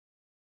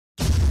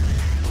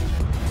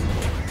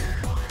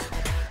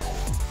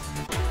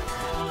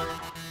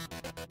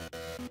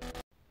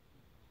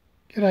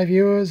G'day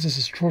viewers, this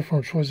is Troy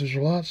from Troy's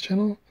Visual Arts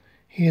channel.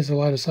 Here's the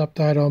latest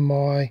update on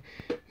my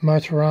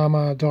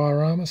motorama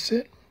diorama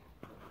set.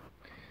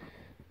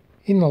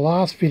 In the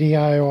last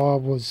video I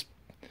was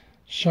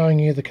showing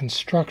you the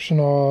construction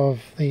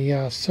of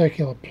the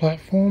circular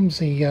platforms,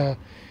 the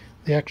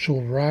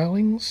actual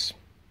railings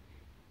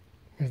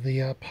with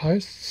the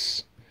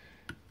posts.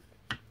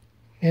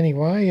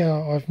 Anyway,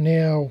 I've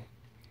now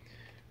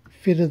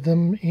fitted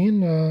them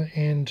in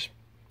and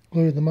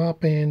glued them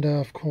up, and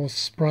of course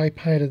spray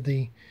painted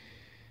the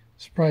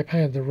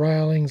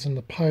railings and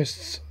the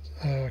posts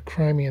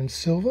chromium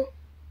silver.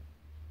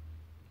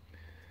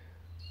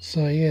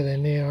 So yeah, they're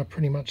now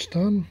pretty much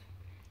done,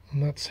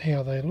 and that's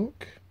how they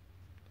look.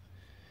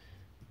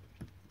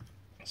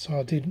 So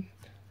I did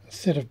a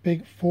set of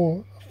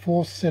four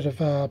set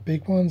of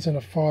big ones and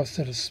a 5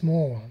 set of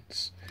small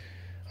ones.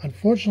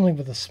 Unfortunately,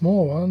 with the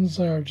small ones,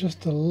 they're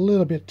just a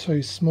little bit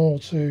too small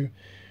to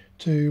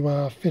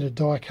fit a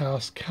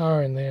die-cast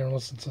car in there,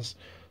 unless it's a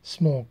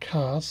small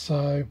car.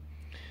 So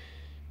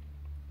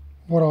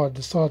what I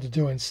decided to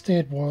do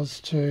instead was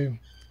to,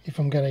 if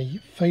I'm going to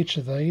feature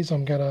these,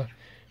 I'm going to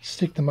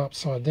stick them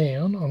upside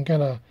down. I'm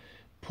going to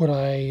put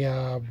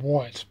a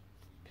white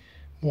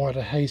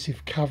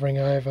adhesive covering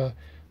over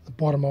the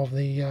bottom of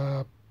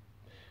the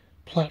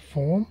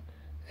platform,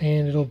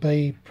 and it'll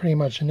be pretty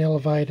much an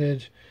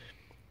elevated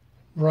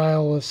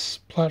railless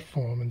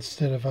platform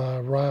instead of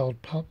a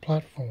railed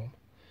platform.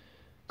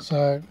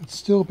 So it'd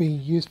still be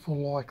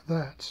useful like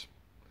that.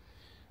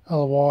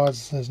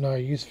 Otherwise, there's no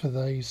use for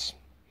these.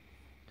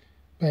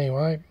 But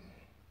anyway,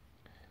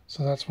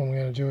 so that's what I'm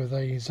going to do with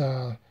these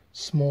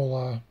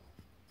smaller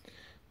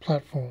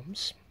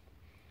platforms.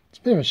 It's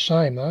a bit of a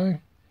shame though,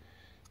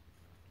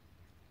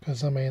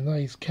 because I mean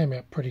these came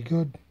out pretty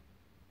good.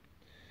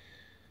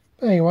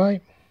 But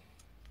anyway,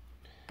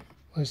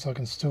 at least I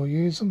can still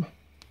use them.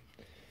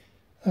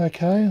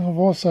 Okay, I've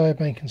also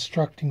been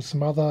constructing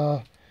some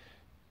other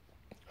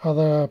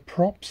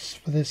props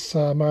for this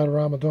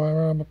motorama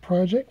diorama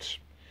project.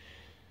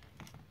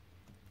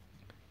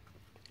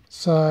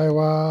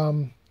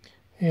 So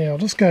yeah, I'll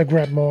just go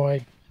grab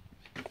my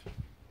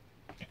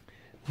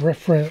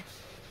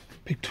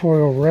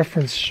pictorial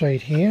reference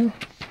sheet here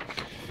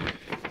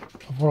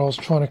of what I was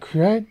trying to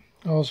create.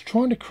 I was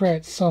trying to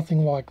create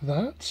something like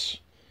that,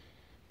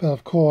 but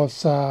of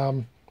course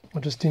I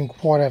just didn't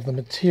quite have the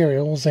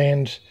materials,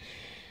 and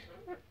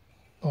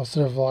I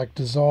sort of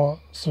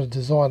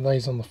designed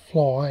these on the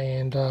fly,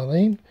 and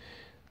they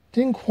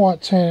didn't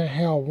quite turn out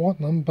how I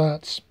want them,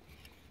 but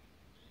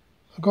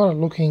I got it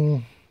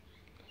looking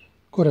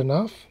good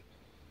enough.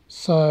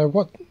 So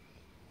what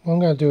I'm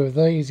going to do with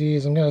these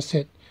is I'm going to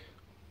set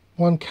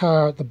one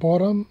car at the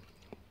bottom,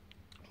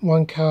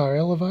 one car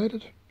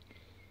elevated.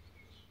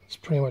 That's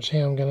pretty much how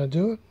I'm going to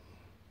do it.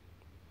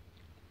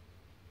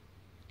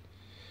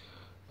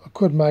 I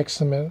could make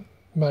some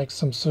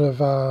sort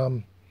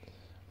of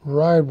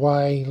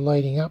roadway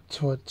leading up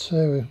to it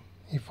too,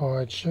 if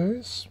I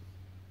choose.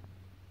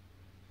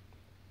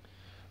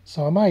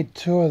 So I made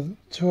two of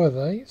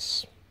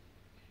these.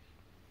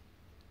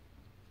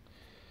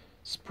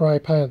 Spray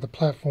painted the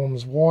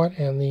platforms white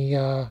and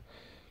the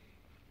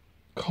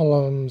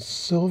columns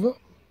silver,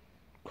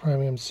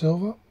 chromium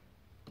silver.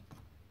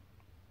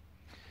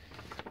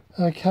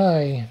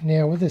 Okay,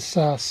 now with this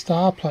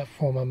star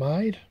platform I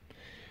made,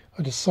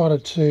 I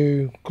decided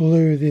to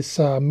glue this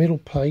middle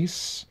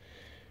piece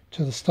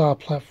to the star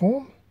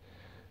platform.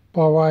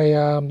 By the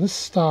way, this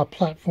star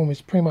platform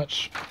is pretty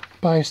much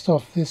based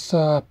off this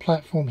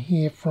platform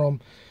here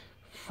from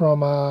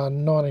a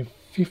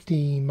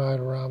 1950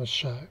 motorama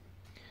show.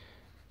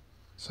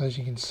 So as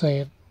you can see,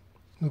 it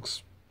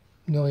looks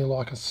nearly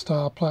like a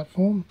star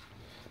platform.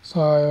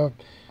 So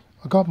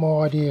I got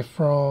my idea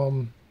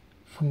from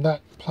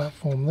that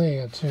platform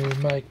there to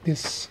make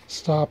this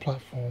star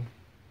platform.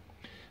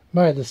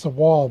 Made this a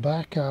while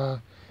back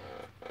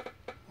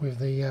with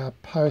the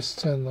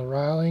posts and the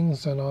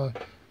railings, and I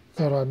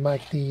thought I'd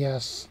make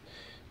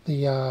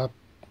the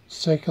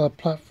circular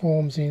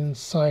platforms in the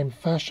same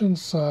fashion,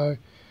 so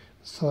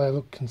they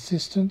look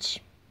consistent.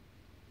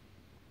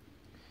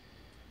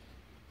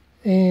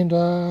 And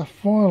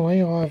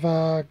finally,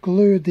 I've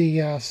glued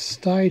the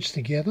stage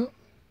together.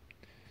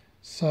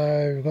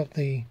 So we've got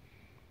the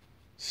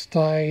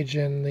stage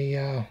and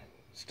the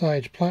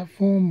stage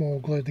platform all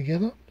glued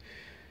together.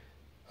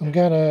 I'm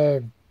going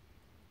to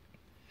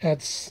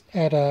add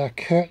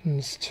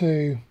curtains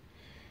to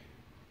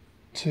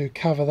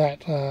cover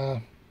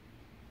that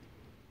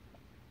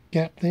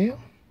gap there.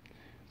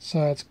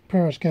 So it's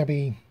pretty much going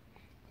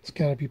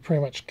to be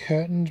pretty much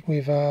curtained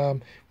with what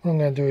I'm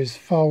going to do is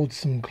fold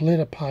some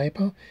glitter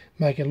paper,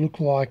 make it look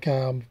like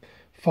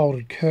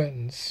folded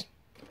curtains.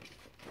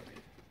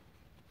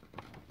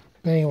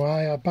 But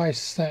anyway, I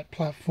based that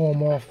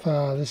platform off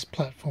this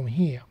platform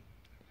here.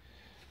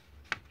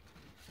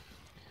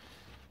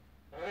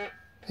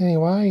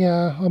 Anyway,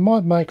 I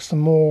might make some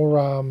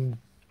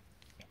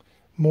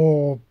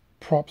more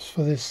props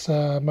for this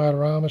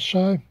motorama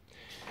show.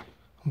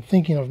 I'm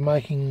thinking of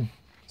making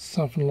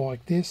something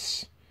like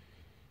this.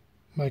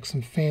 make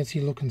some fancy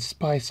looking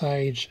space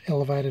age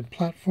elevated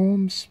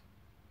platforms.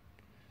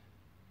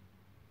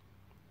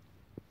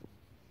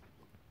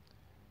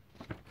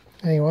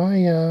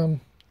 Anyway,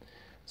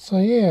 so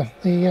yeah,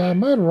 the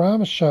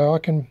motorama show,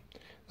 the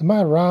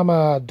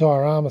motorama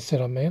diorama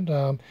set I meant,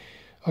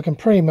 I can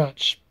pretty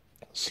much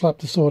slap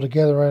this all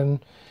together and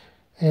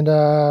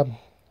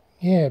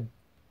yeah,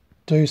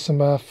 do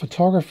some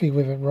photography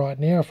with it right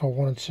now if I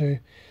wanted to,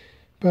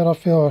 but I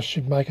feel I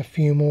should make a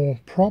few more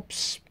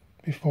props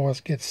before I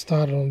get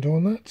started on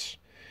doing that.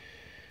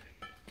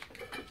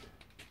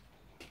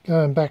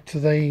 Going back to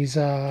these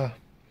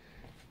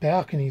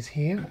balconies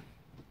here,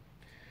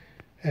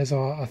 as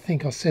I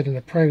think I said in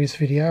a previous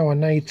video, I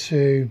need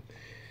to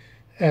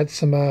add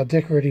some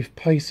decorative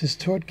pieces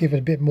to it, give it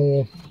a bit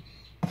more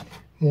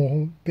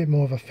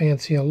of a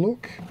fancier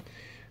look.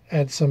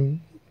 Add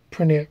some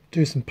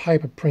do some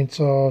paper prints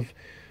of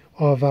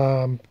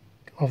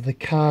the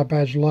car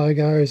badge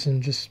logos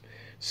and just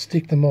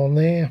stick them on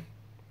there.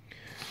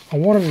 I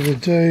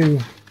wanted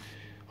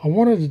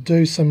to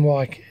do some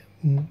like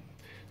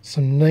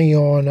some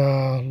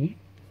neon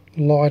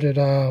lighted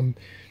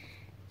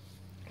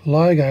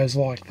logos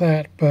like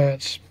that,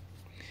 but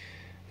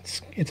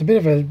it's a bit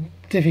of a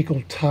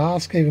difficult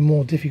task, even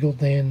more difficult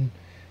than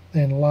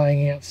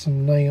laying out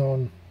some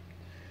neon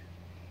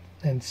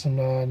and some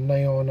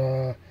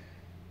neon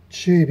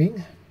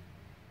tubing.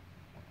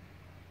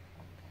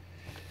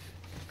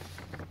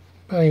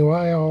 But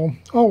anyway,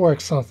 I'll work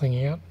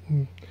something out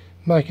and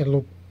make it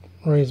look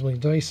reasonably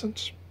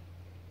decent.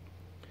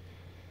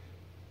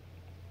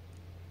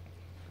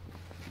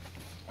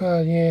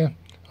 But yeah,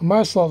 I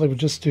most likely would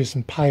just do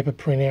some paper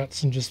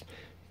printouts and just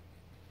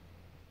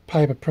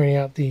paper print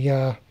out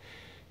the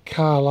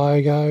car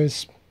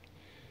logos.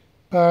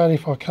 But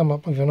if I come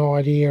up with an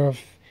idea of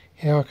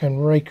how I can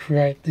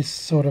recreate this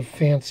sort of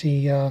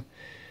fancy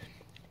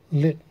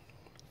lit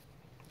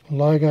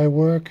logo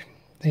work,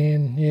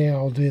 then yeah,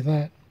 I'll do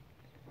that.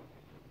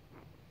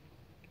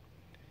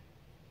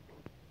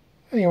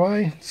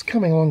 Anyway, it's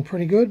coming along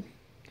pretty good.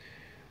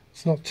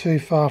 It's not too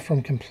far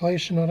from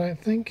completion, I don't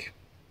think.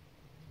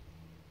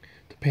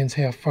 Depends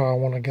how far I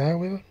want to go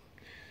with it.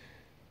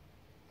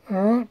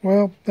 Alright,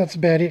 well, that's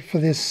about it for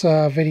this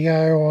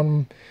video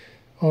on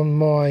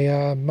my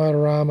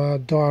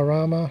motorama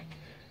diorama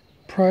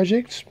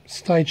project.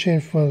 Stay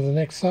tuned for the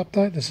next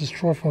update. This is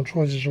Troy from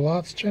Troy's Visual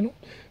Arts channel,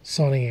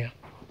 signing out.